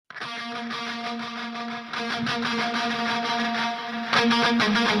All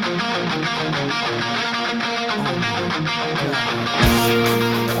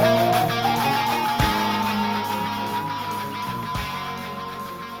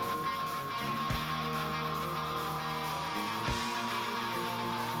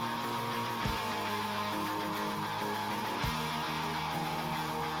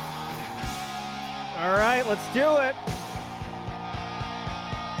right, let's do it.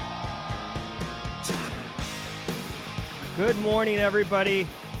 Good morning, everybody.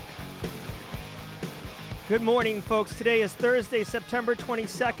 Good morning, folks. Today is Thursday, September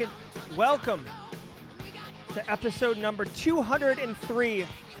 22nd. Welcome to episode number 203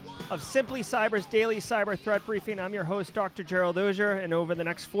 of Simply Cyber's Daily Cyber Threat Briefing. I'm your host, Dr. Gerald Auger, and over the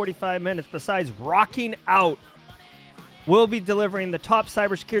next 45 minutes, besides rocking out, we'll be delivering the top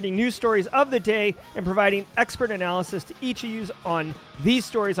cybersecurity news stories of the day and providing expert analysis to each of you on these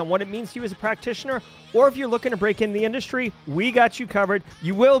stories on what it means to you as a practitioner, or if you're looking to break in the industry, we got you covered.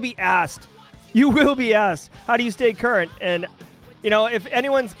 You will be asked, how do you stay current? And, you know, if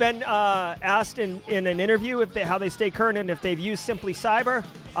anyone's been asked in an interview how they stay current and if they've used Simply Cyber,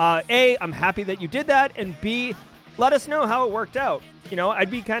 A, I'm happy that you did that, and B, let us know how it worked out. You know, I'd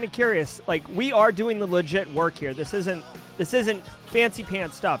be kind of curious. Like, we are doing the legit work here. This isn't fancy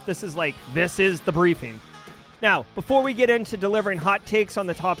pants stuff. This is the briefing. Now, before we get into delivering hot takes on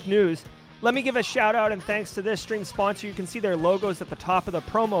the top news, let me give a shout out and thanks to this stream sponsor. You can see their logos at the top of the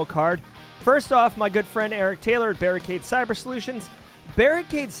promo card. First off, my good friend Eric Taylor at Barricade Cyber Solutions.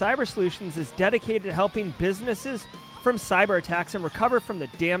 Barricade Cyber Solutions is dedicated to helping businesses from cyber attacks and recover from the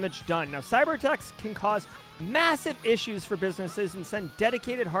damage done. Now, cyber attacks can cause massive issues for businesses and send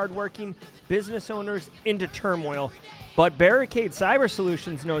dedicated, hardworking business owners into turmoil. But Barricade Cyber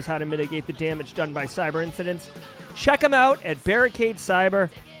Solutions knows how to mitigate the damage done by cyber incidents. Check them out at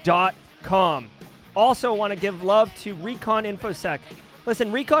barricadecyber.com. Also want to give love to Recon InfoSec.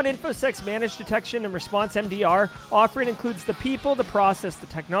 Listen, Recon InfoSec's Managed Detection and Response MDR offering includes the people, the process, the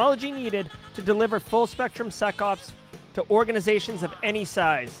technology needed to deliver full-spectrum SecOps to organizations of any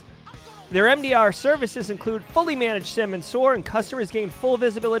size. Their MDR services include fully managed SIM and SOAR, and customers gain full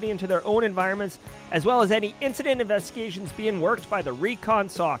visibility into their own environments, as well as any incident investigations being worked by the Recon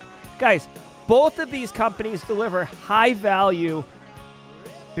SOC. Guys, both of these companies deliver high-value,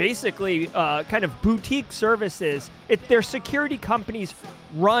 basically kind of boutique services. They're security companies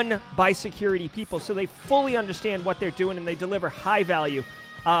run by security people, so they fully understand what they're doing, and they deliver high value.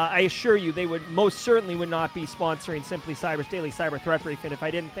 I assure you, they would most certainly would not be sponsoring Simply Cyber's Daily Cyber Threat Briefing if I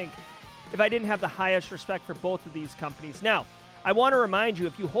didn't have the highest respect for both of these companies. Now, I want to remind you,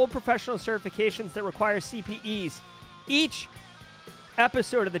 if you hold professional certifications that require CPEs, each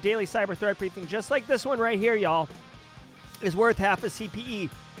episode of the Daily Cyber Threat Briefing, just like this one right here, y'all, is worth half a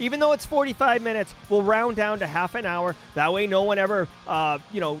CPE. Even though it's 45 minutes, we'll round down to half an hour. That way no one ever,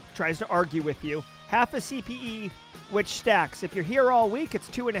 tries to argue with you. Half a CPE, which stacks. If you're here all week, it's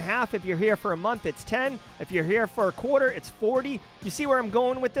 2.5. If you're here for a month, it's 10. If you're here for a quarter, it's 40. You see where I'm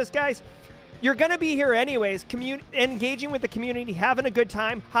going with this, guys? You're going to be here anyways, engaging with the community, having a good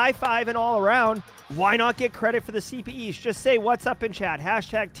time, high-fiving all around. Why not get credit for the CPEs? Just say what's up in chat.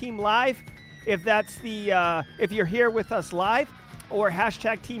 Hashtag Team Live if that's if you're here with us live, or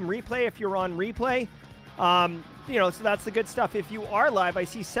hashtag Team Replay if you're on replay. So that's the good stuff. If you are live, I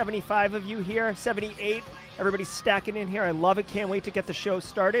see 75 of you here, 78. Everybody's stacking in here. I love it. Can't wait to get the show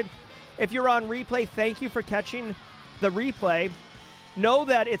started. If you're on replay, thank you for catching the replay. Know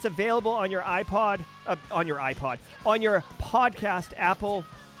that it's available on your iPod, on your podcast, Apple.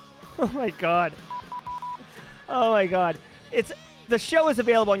 Oh my God. The show is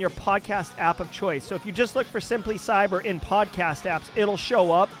available on your podcast app of choice. So if you just look for Simply Cyber in podcast apps, it'll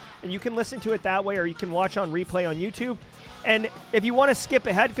show up and you can listen to it that way, or you can watch on replay on YouTube. And if you want to skip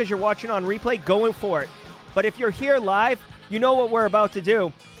ahead because you're watching on replay, go for it. But if you're here live, you know what we're about to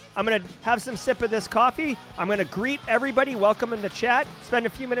do. I'm going to have some sip of this coffee. I'm going to greet everybody, welcome in the chat, spend a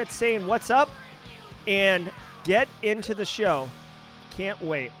few minutes saying what's up, and get into the show. Can't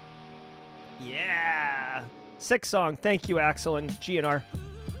wait. Yeah. Sick song. Thank you, Axel and GNR.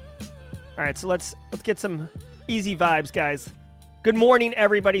 All right, so let's get some easy vibes, guys. Good morning,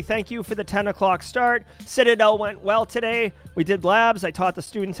 everybody. Thank you for the 10 o'clock start. Citadel went well today. We did labs. I taught the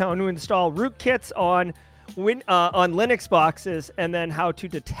students how to install rootkits on Linux boxes, and then how to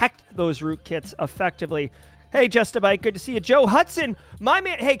detect those rootkits effectively. Hey, Just a Bite, good to see you. Joe Hudson, my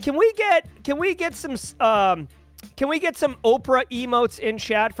man. Hey, can we get some Oprah emotes in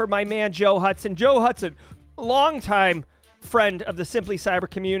chat for my man Joe Hudson? Joe Hudson, longtime friend of the Simply Cyber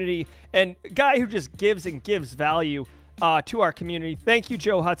community and guy who just gives and gives value to our community. Thank you,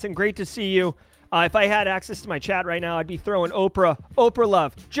 Joe Hudson. Great to see you. If I had access to my chat right now, I'd be throwing Oprah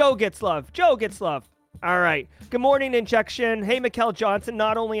love. Joe gets love. Joe gets love. All right. Good morning, Injection. Hey, Mikkel Johnson.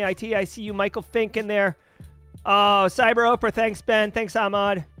 Not only IT, I see you, Michael Fink in there. Oh, Cyber Oprah. Thanks, Ben. Thanks,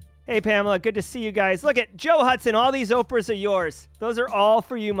 Ahmad. Hey, Pamela. Good to see you guys. Look at Joe Hudson. All these Oprahs are yours. Those are all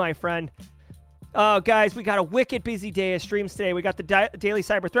for you, my friend. Oh, guys, we got a wicked busy day of streams today. We got the daily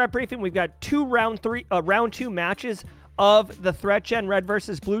cyber threat briefing. We've got round two matches of the Threat Gen Red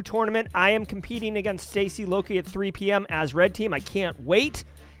versus Blue tournament. I am competing against Stacy Loki at 3 p.m. as Red Team. I can't wait.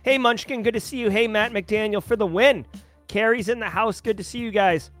 Hey, Munchkin, good to see you. Hey, Matt McDaniel for the win. Carrie's in the house. Good to see you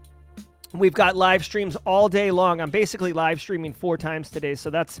guys. We've got live streams all day long. I'm basically live streaming 4 times today, so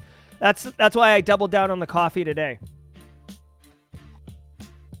that's why I doubled down on the coffee today.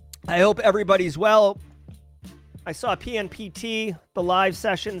 I hope everybody's well. I saw PNPT, the live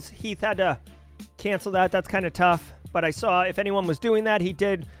sessions. Heath had to cancel that. That's kind of tough. But I saw if anyone was doing that, he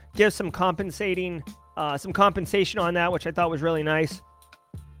did give some compensation on that, which I thought was really nice.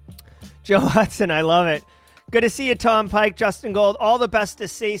 Joe Hudson, I love it. Good to see you, Tom Pike, Justin Gold. All the best to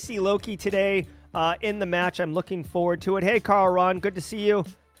Stacey Loki today in the match. I'm looking forward to it. Hey, Carl Ron, good to see you.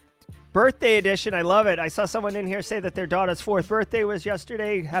 Birthday edition, I love it. I saw someone in here say that their daughter's 4th birthday was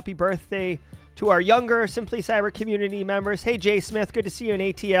yesterday. Happy birthday to our younger Simply Cyber community members. Hey, Jay Smith, good to see you in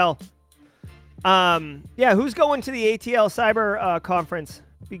ATL. Yeah, who's going to the ATL Cyber conference?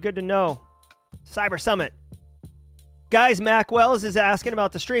 Be good to know. Cyber Summit. Guys, Mac Wells is asking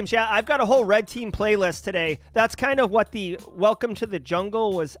about the streams. Yeah, I've got a whole Red Team playlist today. That's kind of what the Welcome to the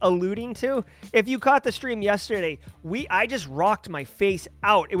Jungle was alluding to. If you caught the stream yesterday, I just rocked my face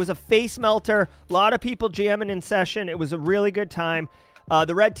out. It was a face melter. A lot of people jamming in session. It was a really good time.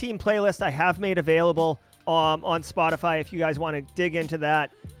 The Red Team playlist I have made available on Spotify if you guys want to dig into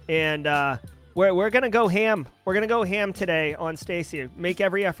that. And we're going to go ham. We're going to go ham today on Stacy. Make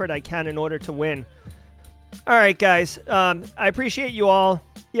every effort I can in order to win. All right, guys. I appreciate you all.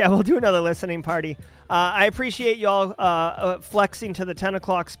 Yeah, we'll do another listening party. I appreciate you all flexing to the 10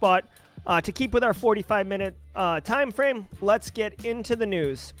 o'clock spot. To keep with our 45-minute time frame, let's get into the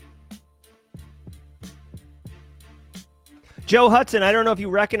news. Joe Hudson, I don't know if you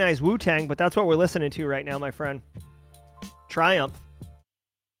recognize Wu-Tang, but that's what we're listening to right now, my friend. Triumph.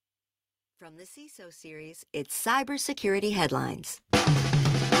 From the CISO series, it's Cybersecurity Headlines.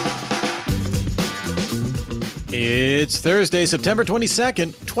 It's Thursday, September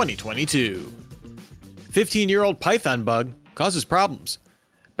 22nd, 2022. 15-year-old Python bug causes problems.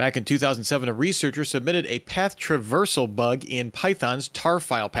 Back in 2007, a researcher submitted a path traversal bug in Python's tar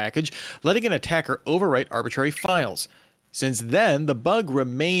file package, letting an attacker overwrite arbitrary files. Since then, the bug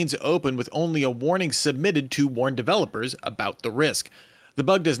remains open with only a warning submitted to warn developers about the risk. The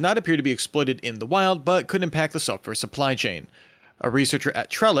bug does not appear to be exploited in the wild, but could impact the software supply chain. A researcher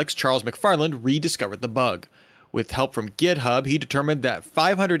at Trellix, Charles McFarland, rediscovered the bug. With help from GitHub, he determined that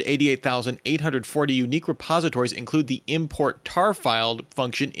 588,840 unique repositories include the import tar file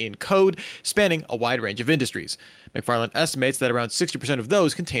function in code, spanning a wide range of industries. McFarland estimates that around 60% of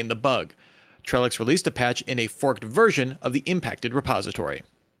those contain the bug. Trellix released a patch in a forked version of the impacted repository.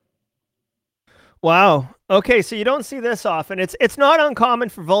 Wow. Okay, so you don't see this often. It's not uncommon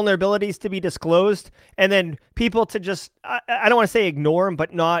for vulnerabilities to be disclosed and then people to just, I don't want to say ignore them,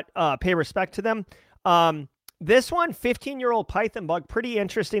 but not pay respect to them. This one, 15-year-old Python bug, pretty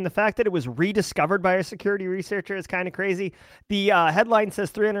interesting. The fact that it was rediscovered by a security researcher is kind of crazy. The headline says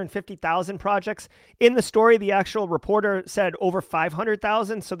 350,000 projects. In the story, the actual reporter said over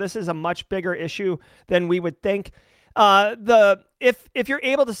 500,000, so this is a much bigger issue than we would think. If you're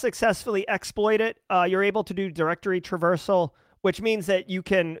able to successfully exploit it, you're able to do directory traversal, which means that you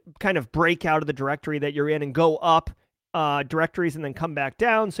can kind of break out of the directory that you're in and go up directories and then come back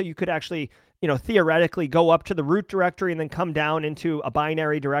down. So you could actually, theoretically go up to the root directory and then come down into a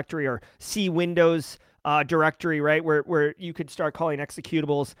binary directory or C Windows directory, right? Where you could start calling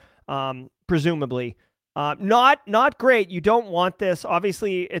executables, presumably. Not great. You don't want this.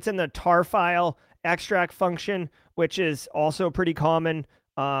 Obviously, it's in the tar file extract function, which is also pretty common.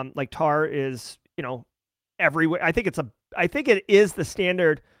 Like tar is, everywhere. I think it is the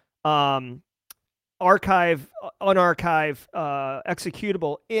standard archive, unarchive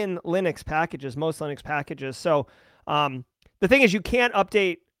executable in Linux packages, most Linux packages. So the thing is, you can't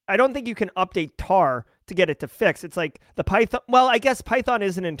update. I don't think you can update tar to get it to fix. It's like the Python. Well, I guess Python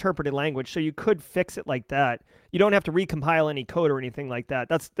is an interpreted language, so you could fix it like that. You don't have to recompile any code or anything like that.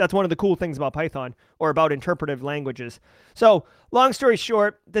 That's one of the cool things about Python or about interpretive languages. So long story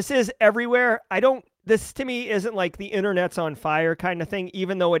short, this is everywhere. This to me isn't like the internet's on fire kind of thing,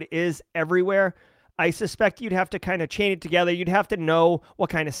 even though it is everywhere. I suspect you'd have to kind of chain it together. You'd have to know what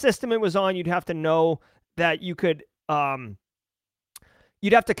kind of system it was on. You'd have to know that you could,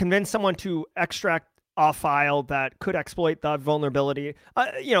 you'd have to convince someone to extract a file that could exploit the vulnerability.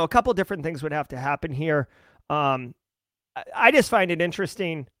 A couple different things would have to happen here. I just find it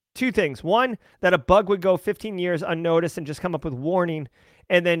interesting. Two things. One, that a bug would go 15 years unnoticed and just come up with warning.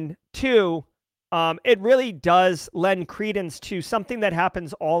 And then two, it really does lend credence to something that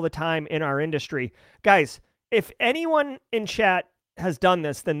happens all the time in our industry. Guys, if anyone in chat has done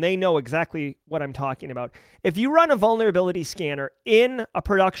this, then they know exactly what I'm talking about. If you run a vulnerability scanner in a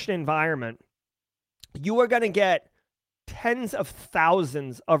production environment, you are going to get tens of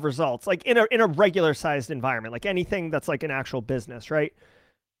thousands of results, like in a regular sized environment, like anything that's like an actual business, right?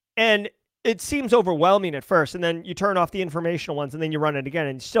 And it seems overwhelming at first, and then you turn off the informational ones, and then you run it again,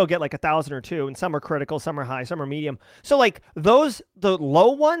 and you still get like 1,000 or two, and some are critical, some are high, some are medium. So like the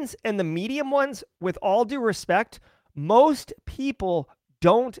low ones and the medium ones, with all due respect, most people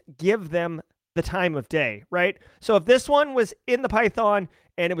don't give them the time of day, right? So if this one was in the Python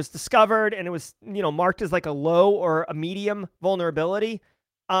and it was discovered and it was, marked as like a low or a medium vulnerability,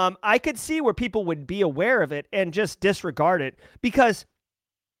 I could see where people would be aware of it and just disregard it because,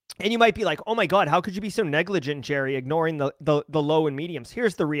 and you might be like, oh my God, how could you be so negligent, Jerry, ignoring the low and mediums?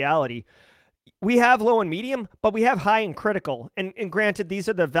 Here's the reality. We have low and medium, but we have high and critical. And granted, these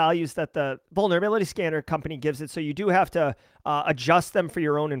are the values that the vulnerability scanner company gives it. So you do have to adjust them for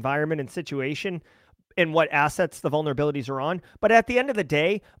your own environment and situation and what assets the vulnerabilities are on. But at the end of the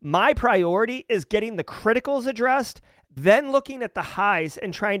day, my priority is getting the criticals addressed, then looking at the highs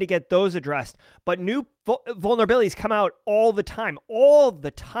and trying to get those addressed. But new vulnerabilities come out all the time.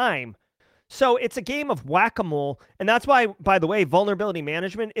 So it's a game of whack-a-mole. And that's why, by the way, vulnerability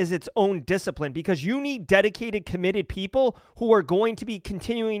management is its own discipline, because you need dedicated, committed people who are going to be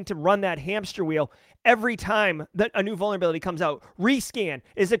continuing to run that hamster wheel every time that a new vulnerability comes out. Rescan.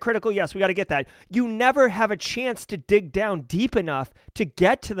 Is it critical? Yes, we got to get that. You never have a chance to dig down deep enough to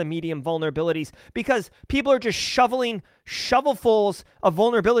get to the medium vulnerabilities because people are just shoveling shovelfuls of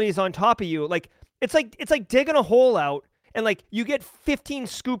vulnerabilities on top of you. Like it's like digging a hole out. And like you get 15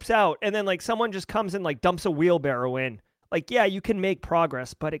 scoops out and then like someone just comes and like dumps a wheelbarrow in. Like, yeah, you can make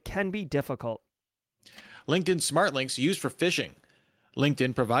progress, but it can be difficult. LinkedIn Smart Links used for phishing.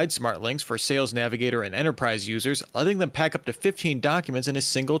 LinkedIn provides Smart Links for Sales Navigator and Enterprise users, letting them pack up to 15 documents in a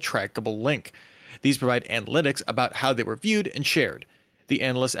single trackable link. These provide analytics about how they were viewed and shared. The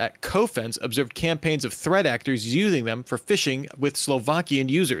analysts at Cofense observed campaigns of threat actors using them for phishing with Slovakian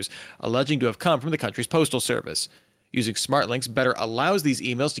users, alleging to have come from the country's postal service. Using Smart Links better allows these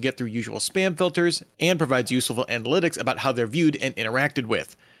emails to get through usual spam filters and provides useful analytics about how they're viewed and interacted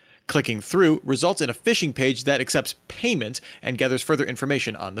with. Clicking through results in a phishing page that accepts payment and gathers further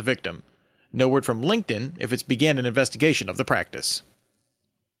information on the victim. No word from LinkedIn if it's began an investigation of the practice.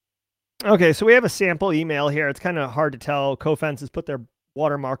 Okay, so we have a sample email here. It's kind of hard to tell. Cofense has put their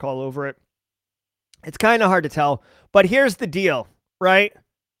watermark all over it. It's kind of hard to tell, but here's the deal, right?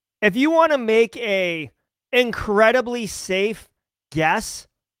 If you want to make a incredibly safe guess,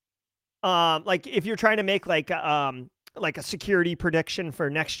 like if you're trying to make like a security prediction for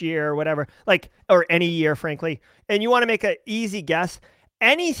next year or whatever, like, or any year, frankly, and you want to make an easy guess,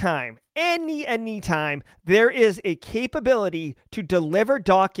 anytime there is a capability to deliver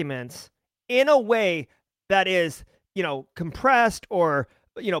documents in a way that is, compressed or,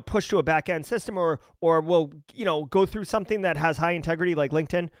 pushed to a back-end system or will, go through something that has high integrity like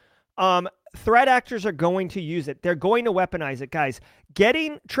LinkedIn, threat actors are going to use it. They're going to weaponize it, guys.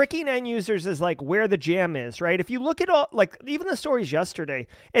 Tricking end users is like where the jam is, right? If you look at all, like even the stories yesterday,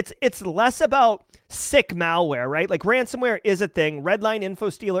 it's less about sick malware, right? Like ransomware is a thing. Redline info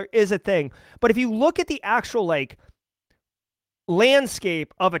stealer is a thing. But if you look at the actual like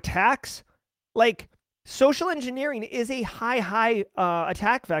landscape of attacks, like social engineering is a high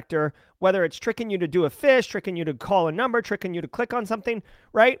attack vector, whether it's tricking you to do a phish, tricking you to call a number, tricking you to click on something,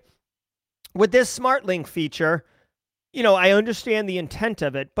 right? With this Smart Link feature, I understand the intent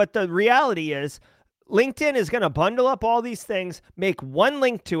of it, but the reality is LinkedIn is going to bundle up all these things, make one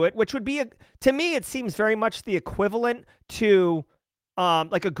link to it, which would be, to me, it seems very much the equivalent to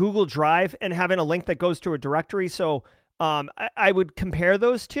like a Google Drive and having a link that goes to a directory. So I would compare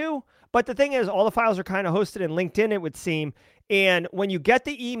those two. But the thing is, all the files are kind of hosted in LinkedIn, it would seem. And when you get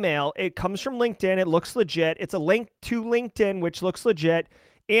the email, it comes from LinkedIn. It looks legit. It's a link to LinkedIn, which looks legit.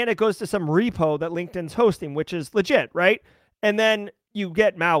 And it goes to some repo that LinkedIn's hosting, which is legit, right? And then you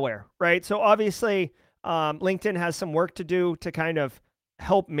get malware, right? So obviously, LinkedIn has some work to do to kind of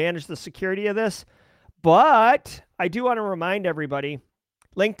help manage the security of this. But I do want to remind everybody,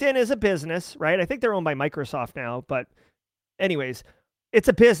 LinkedIn is a business, right? I think they're owned by Microsoft now, but anyways, it's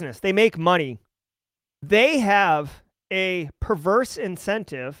a business. They make money. They have a perverse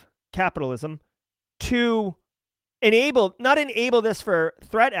incentive, capitalism, to not enable this for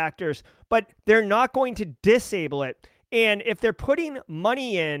threat actors, but they're not going to disable it. And if they're putting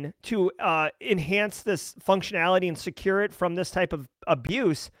money in to enhance this functionality and secure it from this type of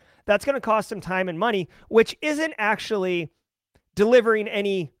abuse, that's going to cost them time and money, which isn't actually delivering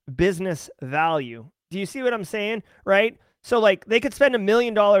any business value. Do you see what I'm saying? Right? So like they could spend $1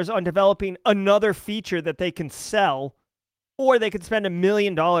 million on developing another feature that they can sell, or they could spend $1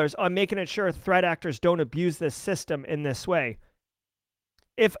 million on making it sure threat actors don't abuse this system in this way.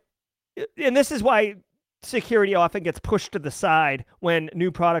 And this is why security often gets pushed to the side when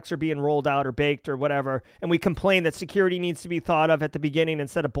new products are being rolled out or baked or whatever, and we complain that security needs to be thought of at the beginning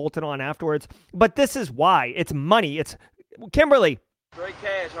instead of bolted on afterwards. But this is why. It's money. It's Kimberly. Straight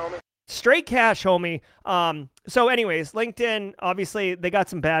cash, homie. Straight cash, homie. So anyways, LinkedIn, obviously they got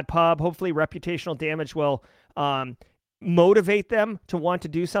some bad pub. Hopefully reputational damage will motivate them to want to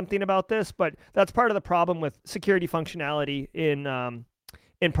do something about this, but that's part of the problem with security functionality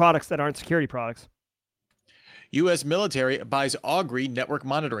in products that aren't security products. U.S. military buys Augury network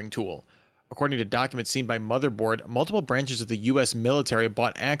monitoring tool. According to documents seen by Motherboard, multiple branches of the U.S. military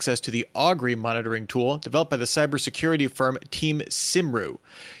bought access to the Augury monitoring tool developed by the cybersecurity firm Team Simru.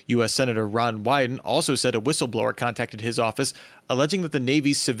 U.S. Senator Ron Wyden also said a whistleblower contacted his office, alleging that the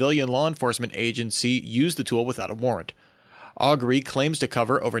Navy's civilian law enforcement agency used the tool without a warrant. Augury claims to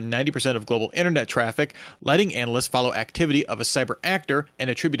cover over 90% of global internet traffic, letting analysts follow activity of a cyber actor and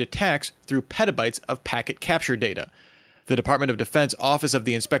attribute attacks through petabytes of packet capture data. The Department of Defense Office of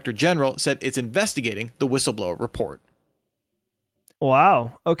the Inspector General said it's investigating the whistleblower report.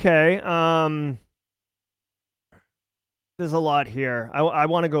 Wow. Okay. There's a lot here. I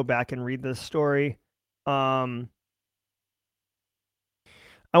want to go back and read this story.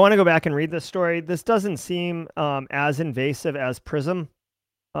 This doesn't seem as invasive as Prism.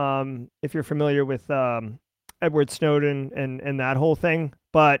 If you're familiar with Edward Snowden and that whole thing,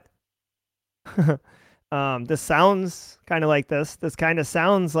 but this sounds kind of like this. This kind of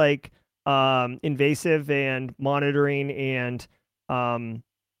sounds like invasive and monitoring and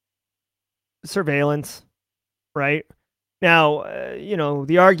surveillance, right? Now,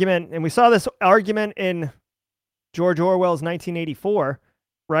 the argument, and we saw this argument in George Orwell's 1984,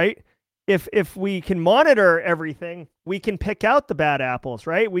 right? If we can monitor everything, we can pick out the bad apples,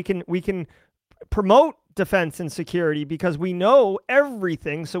 right? We can promote defense and security because we know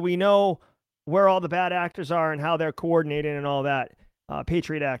everything, so we know where all the bad actors are and how they're coordinated and all that,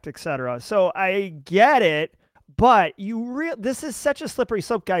 Patriot Act, etc. So I get it, but this is such a slippery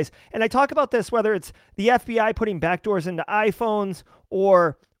slope, guys. And I talk about this whether it's the FBI putting backdoors into iPhones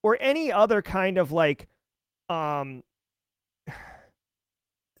or any other kind of like,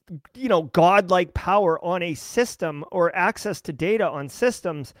 godlike power on a system or access to data on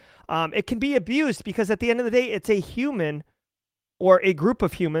systems. It can be abused because at the end of the day, it's a human or a group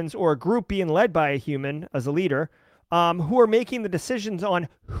of humans or a group being led by a human as a leader who are making the decisions on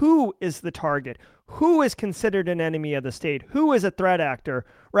who is the target, who is considered an enemy of the state, who is a threat actor,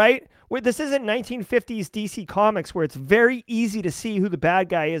 right? This isn't 1950s DC Comics where it's very easy to see who the bad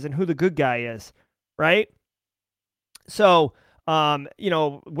guy is and who the good guy is, right? So,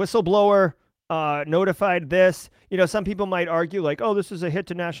 whistleblower notified this. Some people might argue like, oh, this is a hit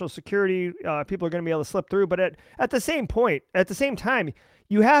to national security. People are going to be able to slip through. But at the same time,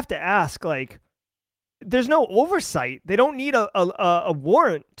 you have to ask, like, there's no oversight. They don't need a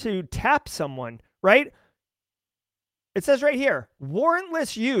warrant to tap someone, right? It says right here,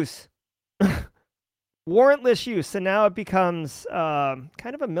 warrantless use. Warrantless use. And now it becomes kind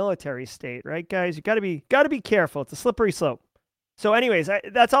of a military state, right, guys? You got to be careful. It's a slippery slope. So anyways,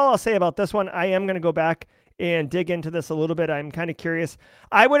 that's all I'll say about this one. I am going to go back and dig into this a little bit. I'm kind of curious.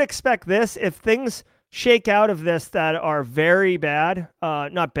 I would expect this, if things shake out of this that are very bad,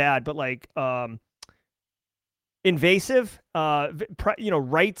 not bad, but like invasive,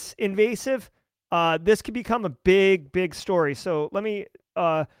 rights invasive, this could become a big, big story. So let me,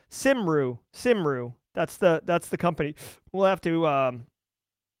 Simru, that's the company. We'll have to,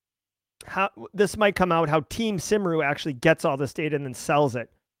 how this might come out, how Team Simru actually gets all this data and then sells it.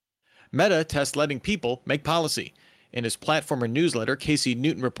 Meta tests letting people make policy. In his Platformer newsletter, Casey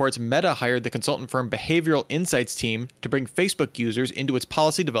Newton reports Meta hired the consultant firm Behavioral Insights team to bring Facebook users into its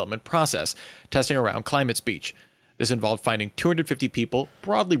policy development process, testing around climate speech. This involved finding 250 people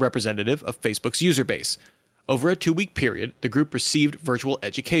broadly representative of Facebook's user base. Over a 2-week period, the group received virtual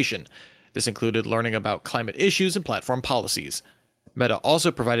education. This included learning about climate issues and platform policies. Meta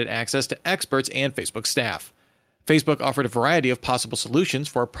also provided access to experts and Facebook staff. Facebook offered a variety of possible solutions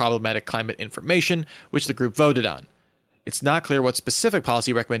for problematic climate information, which the group voted on. It's not clear what specific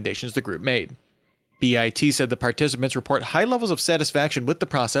policy recommendations the group made. BIT said the participants report high levels of satisfaction with the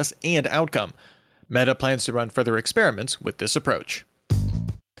process and outcome. Meta plans to run further experiments with this approach.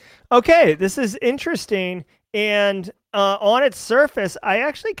 Okay, this is interesting. And on its surface, I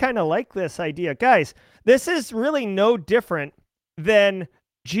actually kind of like this idea. Guys, this is really no different than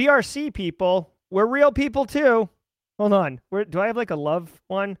GRC people. We're real people too. Hold on. Do I have like a love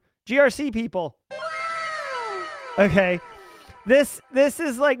one? GRC people. Okay. This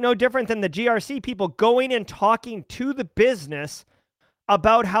is like no different than the GRC people going and talking to the business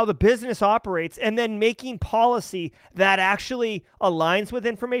about how the business operates and then making policy that actually aligns with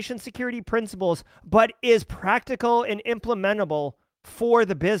information security principles, but is practical and implementable for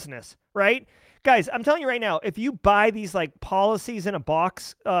the business, right? Guys, I'm telling you right now, if you buy these like policies in a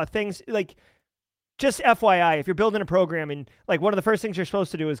box things, like just FYI, if you're building a program and like one of the first things you're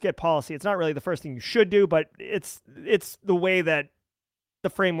supposed to do is get policy. It's not really the first thing you should do, but it's the way that the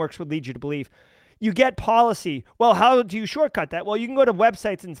frameworks would lead you to believe. You get policy. Well, how do you shortcut that? Well, you can go to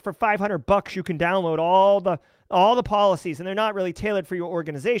websites and for $500 you can download all the policies, and they're not really tailored for your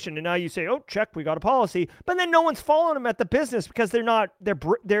organization. And now you say, "Oh, check, we got a policy," but then no one's following them at the business because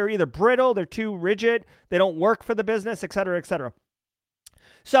they're either brittle, they're too rigid, they don't work for the business, et cetera, et cetera.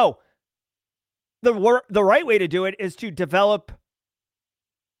 So the right way to do it is to develop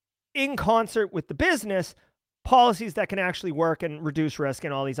in concert with the business policies that can actually work and reduce risk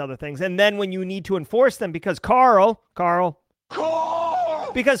and all these other things. And then when you need to enforce them, because Carl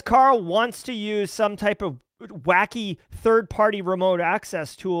wants to use some type of wacky third-party remote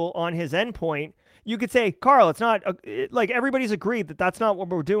access tool on his endpoint, you could say, Carl, it's not like everybody's agreed that that's not what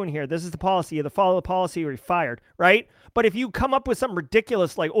we're doing here. This is the policy. You either follow the policy or you're fired, right? But if you come up with some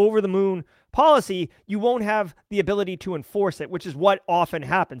ridiculous, like over-the-moon policy, you won't have the ability to enforce it, which is what often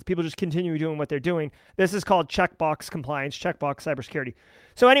happens. People just continue doing what they're doing. This is called checkbox compliance, checkbox cybersecurity.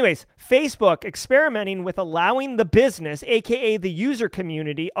 So anyways, Facebook experimenting with allowing the business, aka the user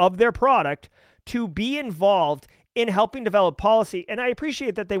community of their product, to be involved in helping develop policy. And I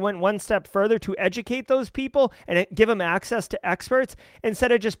appreciate that they went one step further to educate those people and give them access to experts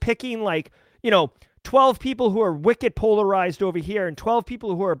instead of just picking 12 people who are wicked polarized over here and 12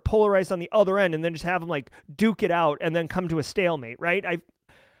 people who are polarized on the other end, and then just have them like duke it out and then come to a stalemate, right?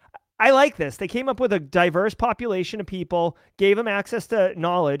 I like this. They came up with a diverse population of people, gave them access to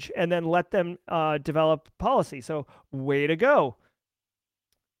knowledge, and then let them develop policy. So way to go.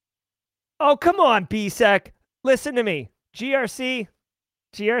 Oh, come on, BSEC. Listen to me. GRC,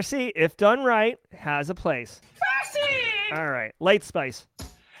 if done right, has a place. All right, light spice.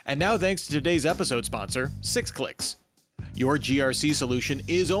 And now thanks to today's episode sponsor, 6clicks. Your GRC solution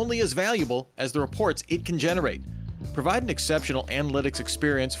is only as valuable as the reports it can generate. Provide an exceptional analytics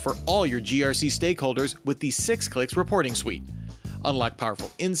experience for all your GRC stakeholders with the 6clicks reporting suite. Unlock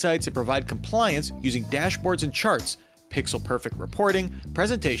powerful insights and provide compliance using dashboards and charts, pixel-perfect reporting,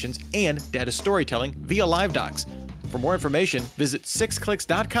 presentations, and data storytelling via live docs. For more information, visit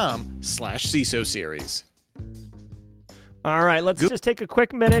 6clicks.com/CISO series. All right, let's just take a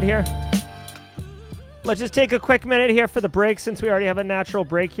quick minute here. Let's just take a quick minute here for the break since we already have a natural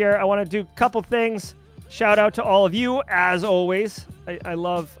break here. I want to do a couple things. Shout out to all of you, as always. I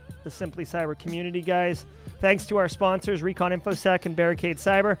love the Simply Cyber community, guys. Thanks to our sponsors, Recon InfoSec and Barricade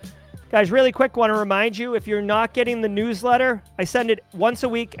Cyber. Guys, really quick, want to remind you, if you're not getting the newsletter, I send it once a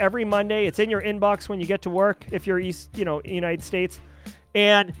week, every Monday. It's in your inbox when you get to work, if you're United States.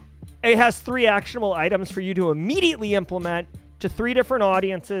 And it has 3 actionable items for you to immediately implement to 3 different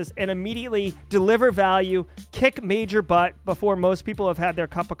audiences and immediately deliver value, kick major butt before most people have had their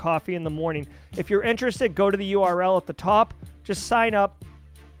cup of coffee in the morning. If you're interested, go to the URL at the top. Just sign up.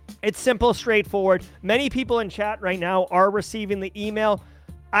 It's simple, straightforward. Many people in chat right now are receiving the email.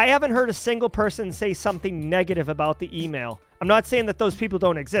 I haven't heard a single person say something negative about the email. I'm not saying that those people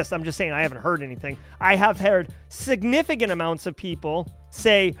don't exist. I'm just saying I haven't heard anything. I have heard significant amounts of people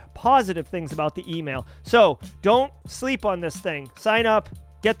say positive things about the email. So don't sleep on this thing. Sign up,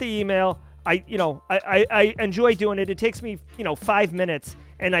 get the email. I enjoy doing it. It takes me, 5 minutes.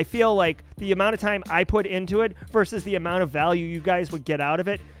 And I feel like the amount of time I put into it versus the amount of value you guys would get out of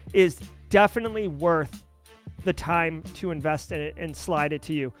it is definitely worth the time to invest in it and slide it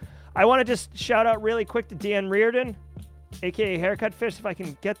to you. I want to just shout out really quick to Dan Reardon, aka Haircut Fish. If I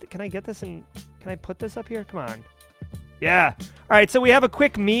can I get this and can I put this up here? Come on. Yeah. All right. So we have a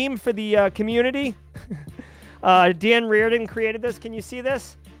quick meme for the community. Dan Reardon created this. Can you see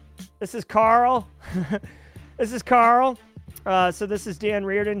this? This is Carl. This is Carl. So this is Dan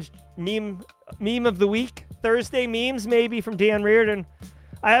Reardon's meme of the week. Thursday memes, maybe, from Dan Reardon.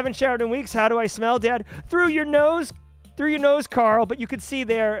 I haven't showered in weeks. How do I smell, Dad? Through your nose, Carl. But you can see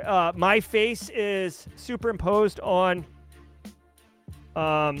there, my face is superimposed on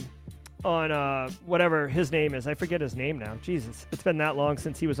whatever his name is. I forget his name now. Jesus, it's been that long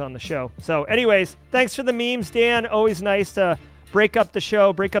since he was on the show. So anyways, thanks for the memes, Dan. Always nice to break up the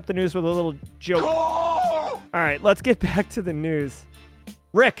show, break up the news with a little joke. All right, let's get back to the news.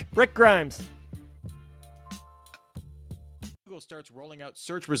 Rick Grimes. Google starts rolling out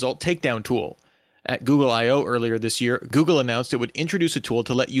search result takedown tool. At Google I/O earlier this year, Google announced it would introduce a tool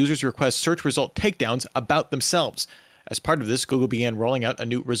to let users request search result takedowns about themselves. As part of this, Google began rolling out a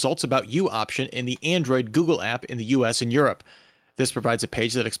new Results About You option in the Android Google app in the US and Europe. This provides a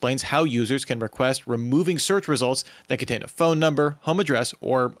page that explains how users can request removing search results that contain a phone number, home address,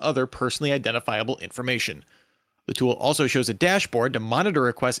 or other personally identifiable information. The tool also shows a dashboard to monitor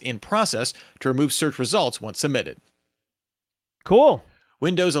requests in process to remove search results once submitted. Cool.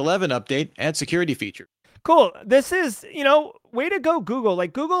 Windows 11 update adds security feature. Cool. This is, way to go, Google.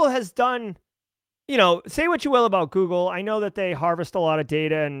 Like, Google has done, say what you will about Google. I know that they harvest a lot of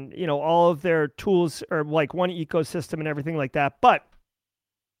data and, all of their tools are like one ecosystem and everything like that. But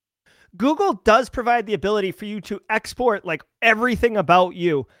Google does provide the ability for you to export like everything about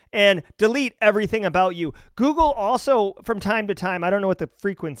you and delete everything about you. Google also, from time to time, I don't know what the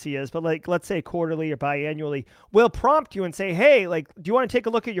frequency is, but like, let's say quarterly or biannually, will prompt you and say, hey, like, do you want to take a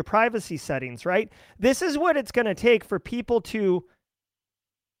look at your privacy settings, right? This is what it's going to take for people to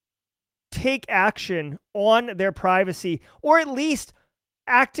take action on their privacy, or at least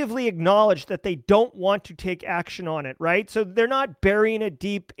actively acknowledge that they don't want to take action on it, right? So they're not burying it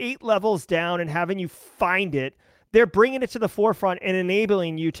deep 8 levels down and having you find it. They're bringing it to the forefront and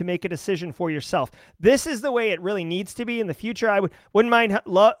enabling you to make a decision for yourself. This is the way it really needs to be in the future. I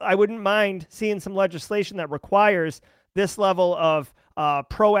wouldn't mind seeing some legislation that requires this level of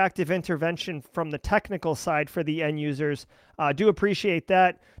proactive intervention from the technical side for the end users. Do appreciate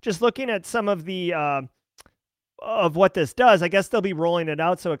that. Just looking at some of the of what this does, I guess they'll be rolling it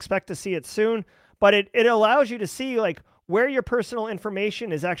out, so expect to see it soon. But it allows you to see like where your personal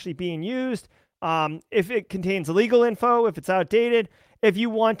information is actually being used, if it contains illegal info, if it's outdated, if you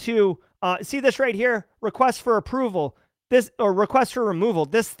want to see this right here, request for approval, or request for removal.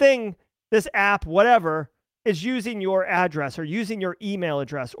 This app, whatever, is using your address or using your email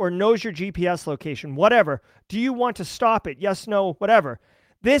address or knows your GPS location, whatever. Do you want to stop it? Yes, no, whatever.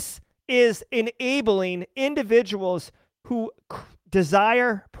 This is enabling individuals who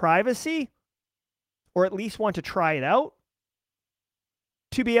desire privacy, or at least want to try it out,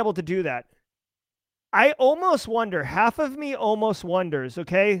 to be able to do that. I almost wonder, half of me almost wonders,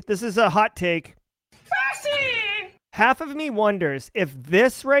 okay? This is a hot take. Half of me wonders if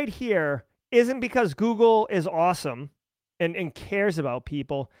this right here isn't because Google is awesome and cares about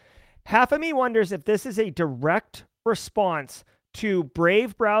people. Half of me wonders if this is a direct response to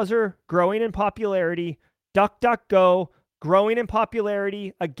Brave browser growing in popularity, DuckDuckGo growing in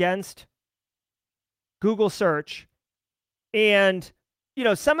popularity against Google search, and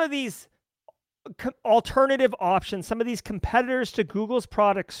some of these alternative options, some of these competitors to Google's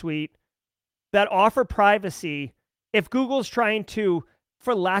product suite that offer privacy. If Google's trying to,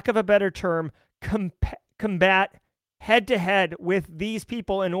 for lack of a better term, combat head-to-head with these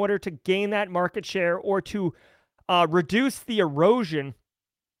people in order to gain that market share, or to reduce the erosion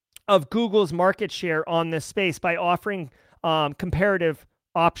of Google's market share on this space by offering comparative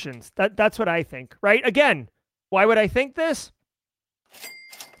options. That's what I think, right? Again, why would I think this?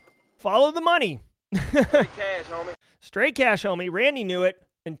 Follow the money. Straight cash, homie. Straight cash, homie. Randy knew it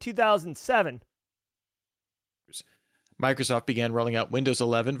in 2007. Microsoft began rolling out Windows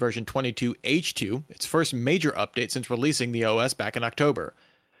 11 version 22H2, its first major update since releasing the OS back in October.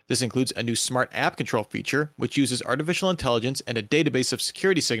 This includes a new smart app control feature, which uses artificial intelligence and a database of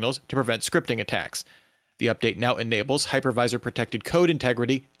security signals to prevent scripting attacks. The update now enables hypervisor-protected code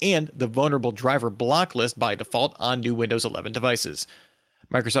integrity and the vulnerable driver block list by default on new Windows 11 devices.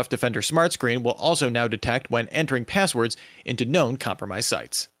 Microsoft Defender Smart Screen will also now detect when entering passwords into known compromised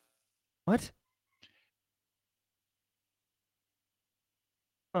sites. What?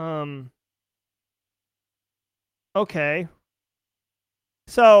 Okay.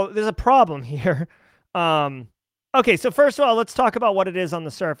 So there's a problem here. Okay, so first of all, let's talk about what it is on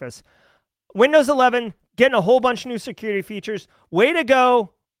the surface. Windows 11 getting a whole bunch of new security features. Way to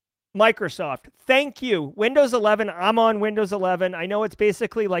go, Microsoft. Thank you. Windows 11, I'm on Windows 11. I know it's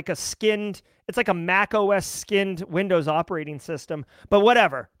basically like it's like a Mac OS skinned Windows operating system, but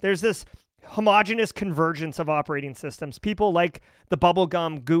whatever. There's this homogeneous convergence of operating systems. People like the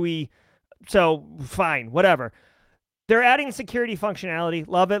bubblegum GUI, so fine, whatever. They're adding security functionality.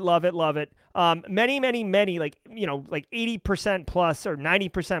 Love it, love it, love it. Many, like 80% plus or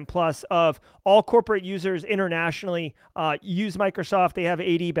 90% plus of all corporate users internationally use Microsoft. They have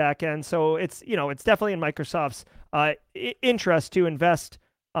AD backend, so it's definitely in Microsoft's interest to invest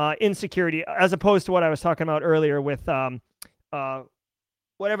in security, as opposed to what I was talking about earlier with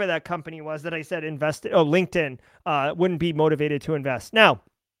whatever that company was that I said invested. Oh, LinkedIn wouldn't be motivated to invest. Now,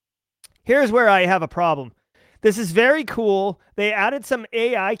 here's where I have a problem. This is very cool. They added some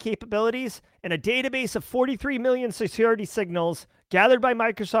AI capabilities and a database of 43 million security signals gathered by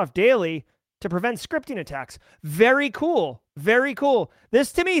Microsoft daily to prevent scripting attacks. Very cool. Very cool.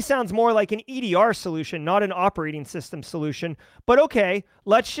 This to me sounds more like an EDR solution, not an operating system solution. But okay,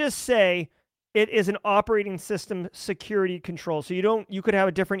 let's just say it is an operating system security control. So you could have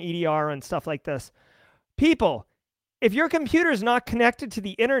a different EDR and stuff like this. People, if your computer is not connected to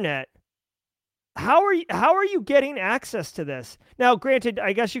the internet, how are you getting access to this? Now, granted,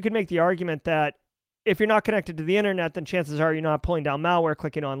 I guess you could make the argument that if you're not connected to the internet, then chances are you're not pulling down malware,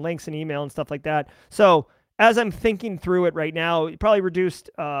 clicking on links and email and stuff like that. So as I'm thinking through it right now, probably reduced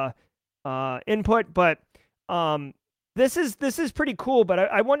input, but this is pretty cool. But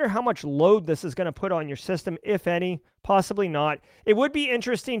I wonder how much load this is going to put on your system, if any. Possibly not. It would be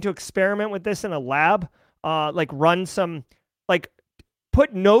interesting to experiment with this in a lab, like run some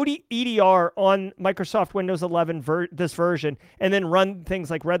put Node EDR on Microsoft Windows 11 this version, and then run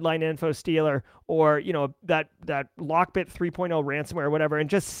things like Redline Info Stealer or that Lockbit 3.0 ransomware or whatever, and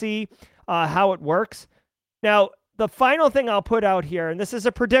just see how it works. Now, the final thing I'll put out here, and this is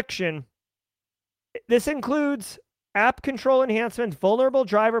a prediction, this includes app control enhancements, vulnerable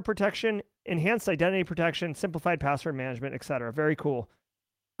driver protection, enhanced identity protection, simplified password management, etc. Very cool.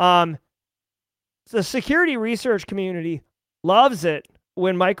 The security research community loves it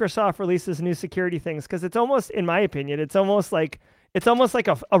when Microsoft releases new security things, because it's almost, in my opinion, it's almost like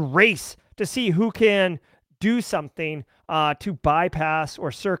a race to see who can do something to bypass or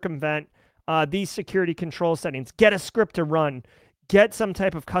circumvent these security control settings. Get a script to run, get some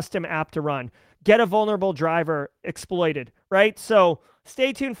type of custom app to run, get a vulnerable driver exploited, right? So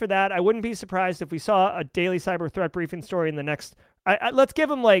stay tuned for that. I wouldn't be surprised if we saw a daily cyber threat briefing story in the next, let's give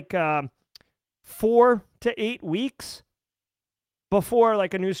them like 4 to 8 weeks before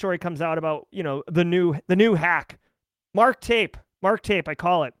like a news story comes out about, the new hack. Mark tape, I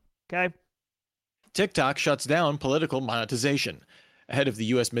call it. Okay. TikTok shuts down political monetization. Ahead of the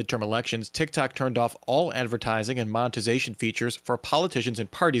U.S. midterm elections, TikTok turned off all advertising and monetization features for politicians and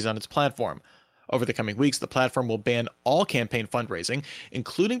parties on its platform. Over the coming weeks, the platform will ban all campaign fundraising,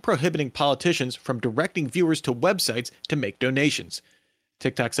 including prohibiting politicians from directing viewers to websites to make donations.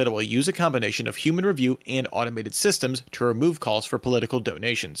 TikTok said it will use a combination of human review and automated systems to remove calls for political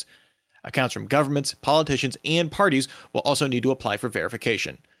donations. Accounts from governments, politicians, and parties will also need to apply for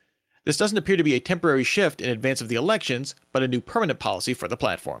verification. This doesn't appear to be a temporary shift in advance of the elections, but a new permanent policy for the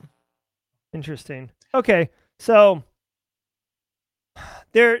platform. Interesting. Okay, so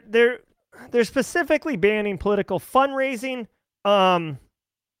they're specifically banning political fundraising. A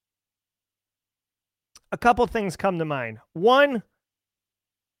couple things come to mind. One,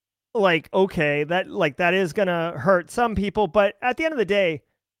 okay, that is gonna hurt some people, but at the end of the day,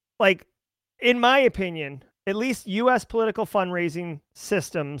 in my opinion, at least U.S. political fundraising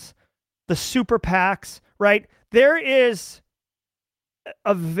systems, the super PACs, right? There is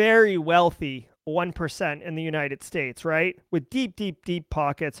a very wealthy 1% in the United States, right? With deep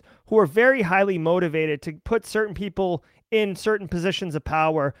pockets, who are very highly motivated to put certain people in certain positions of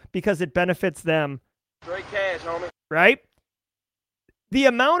power because it benefits them. Straight cash, homie. Right? The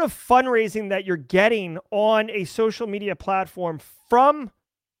amount of fundraising that you're getting on a social media platform from,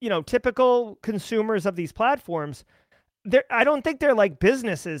 typical consumers of these platforms, I don't think they're like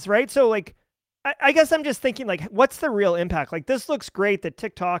businesses, right? So I guess I'm just thinking what's the real impact? This looks great that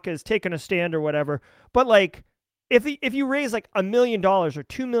TikTok has taken a stand or whatever, but if you raise $1 million or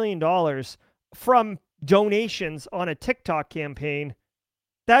 $2 million from donations on a TikTok campaign,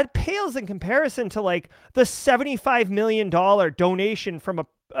 that pales in comparison to the $75 million donation from an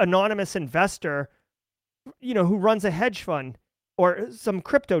anonymous investor, who runs a hedge fund or some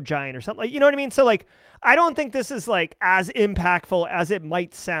crypto giant or something. You know what I mean? So I don't think this is as impactful as it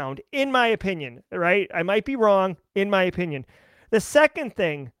might sound, in my opinion, right? I might be wrong, in my opinion. The second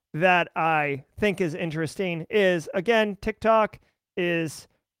thing that I think is interesting is, again, TikTok is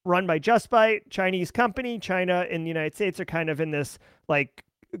run by Just Byte, Chinese company. China and the United States are kind of in this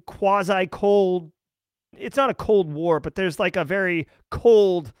quasi-cold, it's not a cold war, but there's a very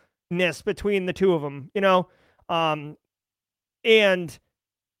cold between the two of them, and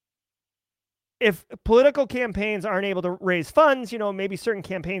if political campaigns aren't able to raise funds, maybe certain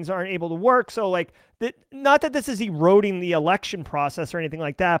campaigns aren't able to work. So like not that this is eroding the election process or anything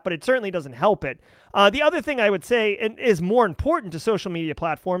like that, but it certainly doesn't help it. The other thing I would say is more important to social media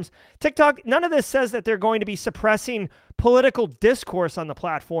platforms, TikTok, none of this says that they're going to be suppressing political discourse on the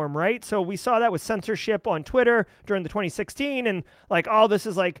platform, right? So we saw that with censorship on Twitter during the 2016, and like all this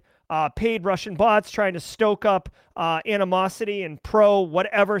is like paid Russian bots trying to stoke up animosity and pro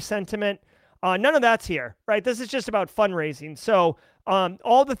whatever sentiment. None of that's here, right? This is just about fundraising. So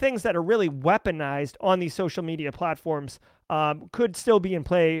all the things that are really weaponized on these social media platforms could still be in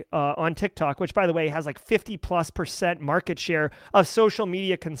play on TikTok, which, by the way, has like 50+% market share of social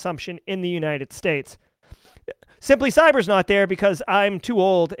media consumption in the United States. Simply Cyber's not there because I'm too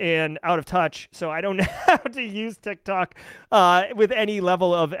old and out of touch, so I don't know how to use TikTok with any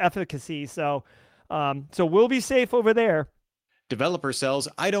level of efficacy. So we'll be safe over there. Developer sells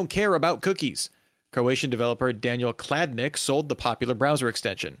I don't care about cookies. Croatian developer Daniel Kladnik sold the popular browser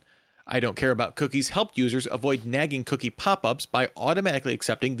extension. I don't care about cookies helped users avoid nagging cookie pop-ups by automatically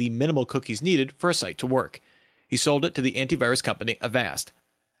accepting the minimal cookies needed for a site to work. He sold it to the antivirus company Avast.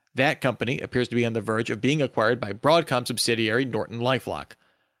 That company appears to be on the verge of being acquired by Broadcom subsidiary NortonLifeLock.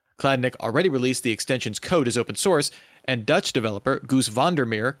 Kladnik already released the extension's code as open source, and Dutch developer Guus van der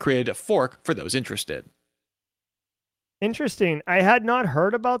Meer created a fork for those interested. Interesting. I had not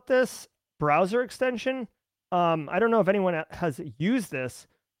heard about this browser extension. I don't know if anyone has used this,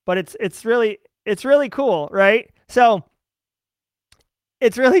 but it's really cool, right? So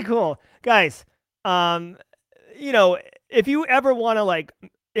it's really cool, guys. If you ever want to like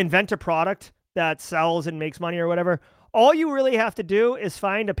invent a product that sells and makes money or whatever, all you really have to do is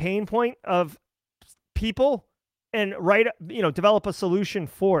find a pain point of people and develop a solution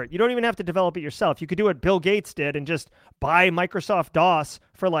for it. You don't even have to develop it yourself. You could do what Bill Gates did and just buy Microsoft DOS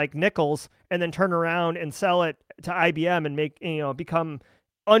for like nickels and then turn around and sell it to IBM and become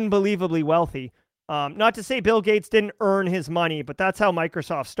unbelievably wealthy. Not to say Bill Gates didn't earn his money, but that's how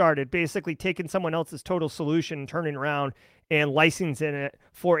Microsoft started, basically taking someone else's total solution and turning around and licensing it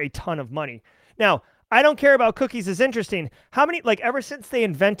for a ton of money. Now, I don't care about cookies is interesting. How many, ever since they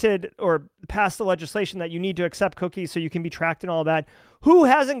invented or passed the legislation that you need to accept cookies so you can be tracked and all that, who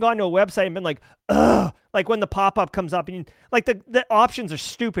hasn't gone to a website and been like, ugh, like when the pop-up comes up and the options are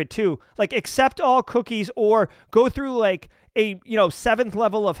stupid too. Like accept all cookies or go through like a, 7th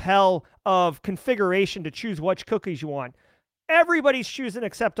level of hell of configuration to choose which cookies you want. Everybody's choosing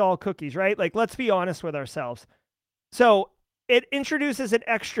accept all cookies, right? Like, let's be honest with ourselves. So it introduces an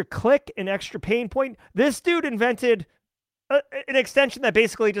extra click, an extra pain point. This dude invented an extension that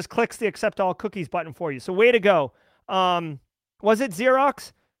basically just clicks the accept all cookies button for you. So way to go. Was it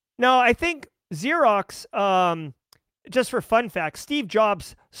Xerox? No, I think Xerox, just for fun fact, Steve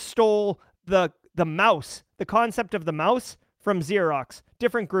Jobs stole the mouse, the concept of the mouse from Xerox.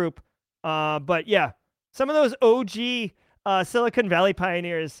 Different group. But yeah, some of those OG Silicon Valley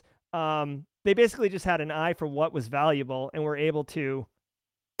pioneers, they basically just had an eye for what was valuable and were able to,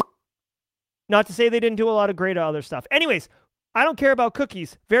 not to say they didn't do a lot of great other stuff. Anyways, I don't care about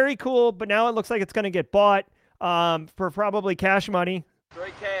cookies. Very cool, but now it looks like it's going to get bought for probably cash money.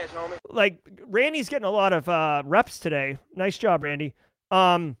 Straight cash, homie. Like, Randy's getting a lot of reps today. Nice job, Randy.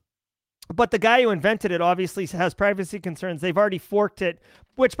 But the guy who invented it obviously has privacy concerns. They've already forked it,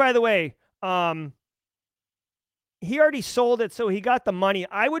 which, by the way, he already sold it, so he got the money.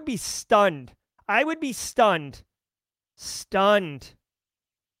 I would be stunned. Stunned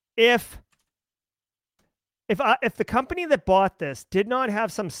if the company that bought this did not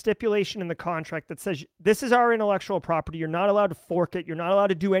have some stipulation in the contract that says this is our intellectual property, you're not allowed to fork it, you're not allowed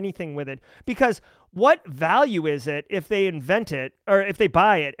to do anything with it. Because what value is it if they invent it or if they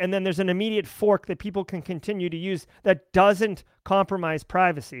buy it and then there's an immediate fork that people can continue to use that doesn't compromise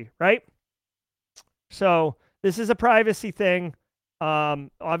privacy, right? So this is a privacy thing.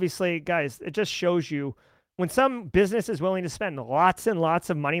 Obviously, guys, it just shows you when some business is willing to spend lots and lots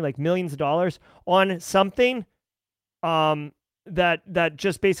of money, like millions of dollars, on something that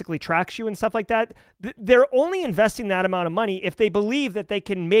just basically tracks you and stuff like that, they're only investing that amount of money if they believe that they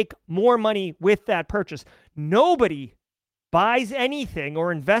can make more money with that purchase. Nobody buys anything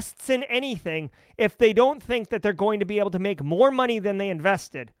or invests in anything if they don't think that they're going to be able to make more money than they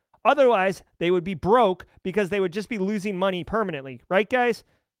invested. Otherwise, they would be broke because they would just be losing money permanently. Right, guys?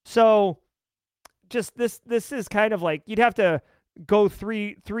 So just this is kind of like you'd have to go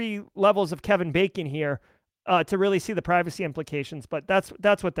three levels of Kevin Bacon here to really see the privacy implications. But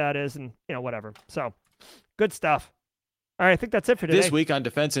that's what that is, and whatever. So good stuff. All right, I think that's it for today. This week on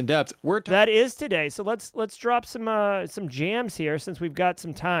Defense in Depth, that is today. So let's drop some jams here since we've got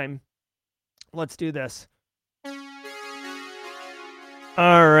some time. Let's do this.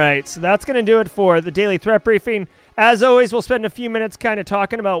 All right, so that's going to do it for the Daily Threat Briefing. As always, we'll spend a few minutes kind of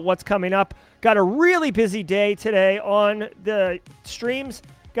talking about what's coming up. Got a really busy day today on the streams.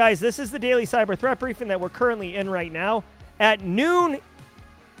 Guys, this is the Daily Cyber Threat Briefing that we're currently in right now. At noon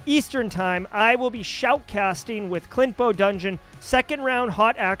Eastern Time, I will be shoutcasting with Clint Bow Dungeon. Second round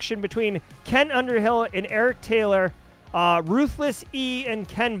hot action between Ken Underhill and Eric Taylor. Ruthless E and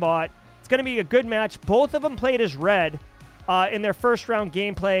Kenbot. It's going to be a good match. Both of them played as red in their first round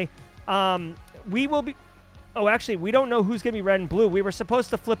gameplay. We will be... Oh, actually, we don't know who's going to be red and blue. We were supposed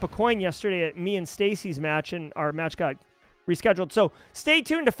to flip a coin yesterday at me and Stacy's match, and our match got rescheduled. So stay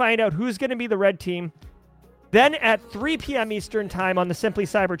tuned to find out who's going to be the red team. Then at 3 p.m. Eastern Time on the Simply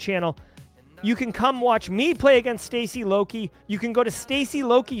Cyber channel, you can come watch me play against Stacy Loki. You can go to Stacy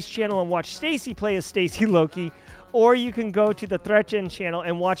Loki's channel and watch Stacy play as Stacy Loki. Or you can go to the Threatgen channel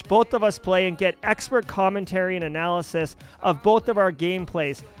and watch both of us play and get expert commentary and analysis of both of our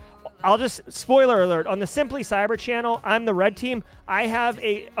gameplays. I'll just, spoiler alert, on the Simply Cyber channel, I'm the red team. I have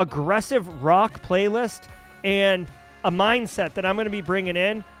a aggressive rock playlist and a mindset that I'm going to be bringing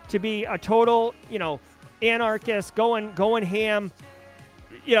in to be a total, anarchist, going ham,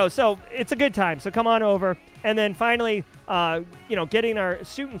 so it's a good time. So come on over. And then finally, getting our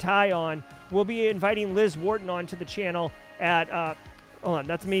suit and tie on, we'll be inviting Liz Wharton onto the channel at, hold on,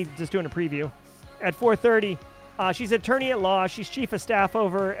 that's me just doing a preview, at 4:30. She's attorney at law. She's chief of staff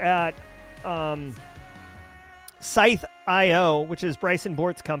over at Scythe.io, which is Bryson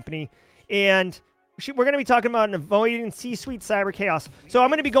Bort's company. And we're going to be talking about avoiding C-suite cyber chaos. So I'm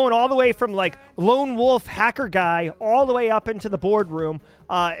going to be going all the way from like lone wolf hacker guy all the way up into the boardroom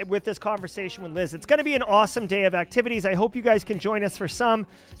with this conversation with Liz. It's going to be an awesome day of activities. I hope you guys can join us for some.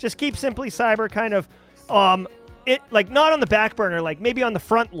 Just keep Simply Cyber kind of not on the back burner, like maybe on the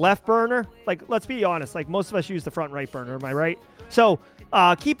front left burner. Like, let's be honest, like most of us use the front right burner. Am I right? So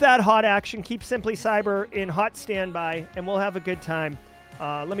keep that hot action. Keep Simply Cyber in hot standby, and we'll have a good time.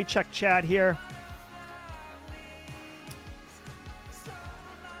 Let me check chat here.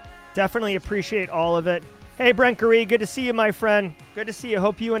 Definitely appreciate all of it. Hey, Brent Gary, good to see you, my friend. Good to see you.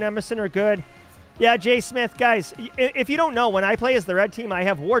 Hope you and Emerson are good. Yeah, Jay Smith, guys, if you don't know, when I play as the red team, I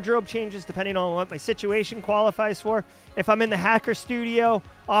have wardrobe changes depending on what my situation qualifies for. If I'm in the hacker studio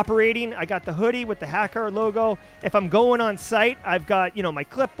operating, I got the hoodie with the hacker logo. If I'm going on site, I've got, my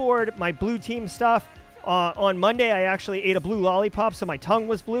clipboard, my blue team stuff. On Monday, I actually ate a blue lollipop, so my tongue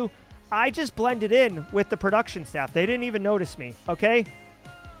was blue. I just blended in with the production staff. They didn't even notice me, okay?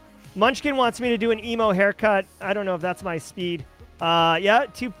 Munchkin wants me to do an emo haircut. I don't know if that's my speed.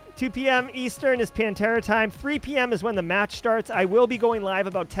 2 p.m. Eastern is Pantera time. 3 p.m. is when the match starts. I will be going live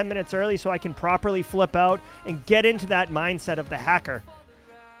about 10 minutes early so I can properly flip out and get into that mindset of the hacker.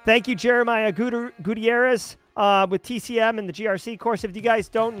 Thank you, Jeremiah Gutierrez with TCM and the GRC course. If you guys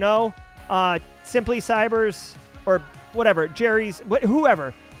don't know, Simply Cybers or whatever, Jerry's,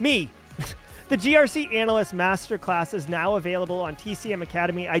 whoever, me. The GRC Analyst Masterclass is now available on TCM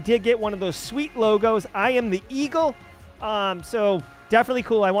Academy. I did get one of those sweet logos. I am the Eagle. So definitely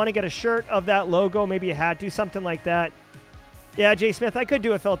cool. I want to get a shirt of that logo, maybe a hat, do something like that. Yeah, Jay Smith, I could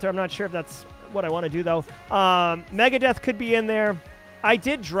do a filter. I'm not sure if that's what I want to do, though. Megadeth could be in there. I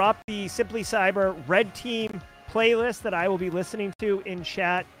did drop the Simply Cyber Red Team playlist that I will be listening to in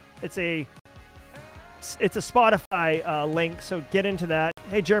chat. It's a Spotify link, so get into that.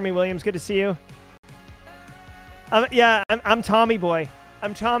 Hey, Jeremy Williams, good to see you. I'm Tommy Boy.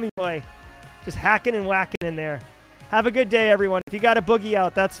 I'm Tommy Boy. Just hacking and whacking in there. Have a good day, everyone. If you got a boogie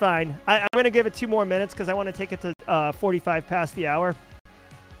out, that's fine. I'm going to give it 2 more minutes because I want to take it to 45 past the hour.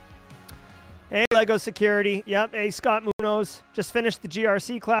 Hey, Lego Security. Yep. Hey, Scott Munoz. Just finished the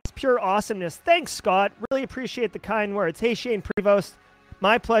GRC class. Pure awesomeness. Thanks, Scott. Really appreciate the kind words. Hey, Shane Prevost.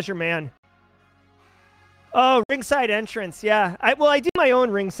 My pleasure, man. Oh, ringside entrance. Yeah. I do my own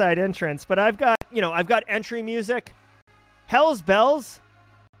ringside entrance, but I've got entry music. Hell's Bells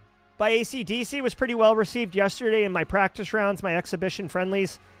by AC/DC was pretty well received yesterday in my practice rounds, my exhibition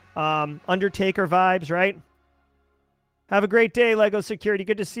friendlies. Undertaker vibes, right? Have a great day, Lego Security.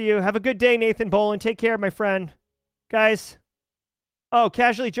 Good to see you. Have a good day, Nathan Bolin. Take care, my friend. Guys. Oh,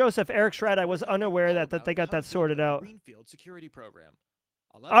 Casually Joseph, Eric Shred. I was unaware that they got that sorted out. Greenfield Security Program.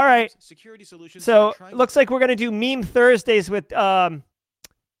 All right. Security solutions so looks like we're going to do Meme Thursdays with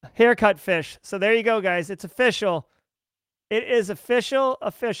Haircut Fish. So there you go, guys. It's official. It is official.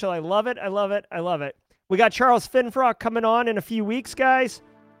 I love it. I love it. I love it. We got Charles Finfrock coming on in a few weeks, guys.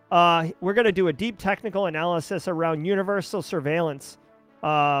 We're going to do a deep technical analysis around universal surveillance.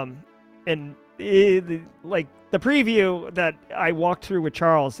 And like the preview that I walked through with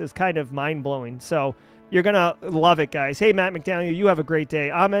Charles is kind of mind-blowing. So you're going to love it, guys. Hey, Matt McDaniel, you have a great day.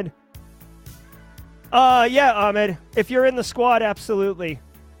 Ahmed? Yeah, Ahmed. If you're in the squad, absolutely.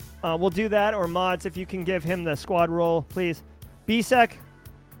 We'll do that. Or Mods, if you can give him the squad role, please. BSEC?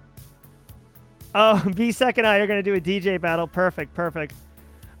 Oh, BSEC and I are going to do a DJ battle. Perfect, perfect.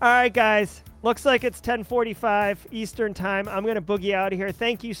 All right, guys. Looks like it's 10:45 Eastern time. I'm going to boogie out of here.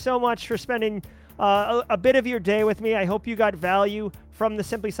 Thank you so much for spending a bit of your day with me. I hope you got value from the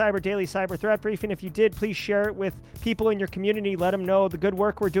Simply Cyber Daily Cyber Threat Briefing. If you did, please share it with people in your community. Let them know the good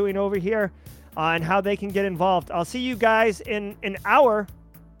work we're doing over here and how they can get involved. I'll see you guys in an hour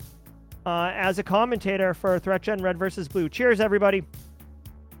as a commentator for ThreatGen Red versus Blue. Cheers, everybody.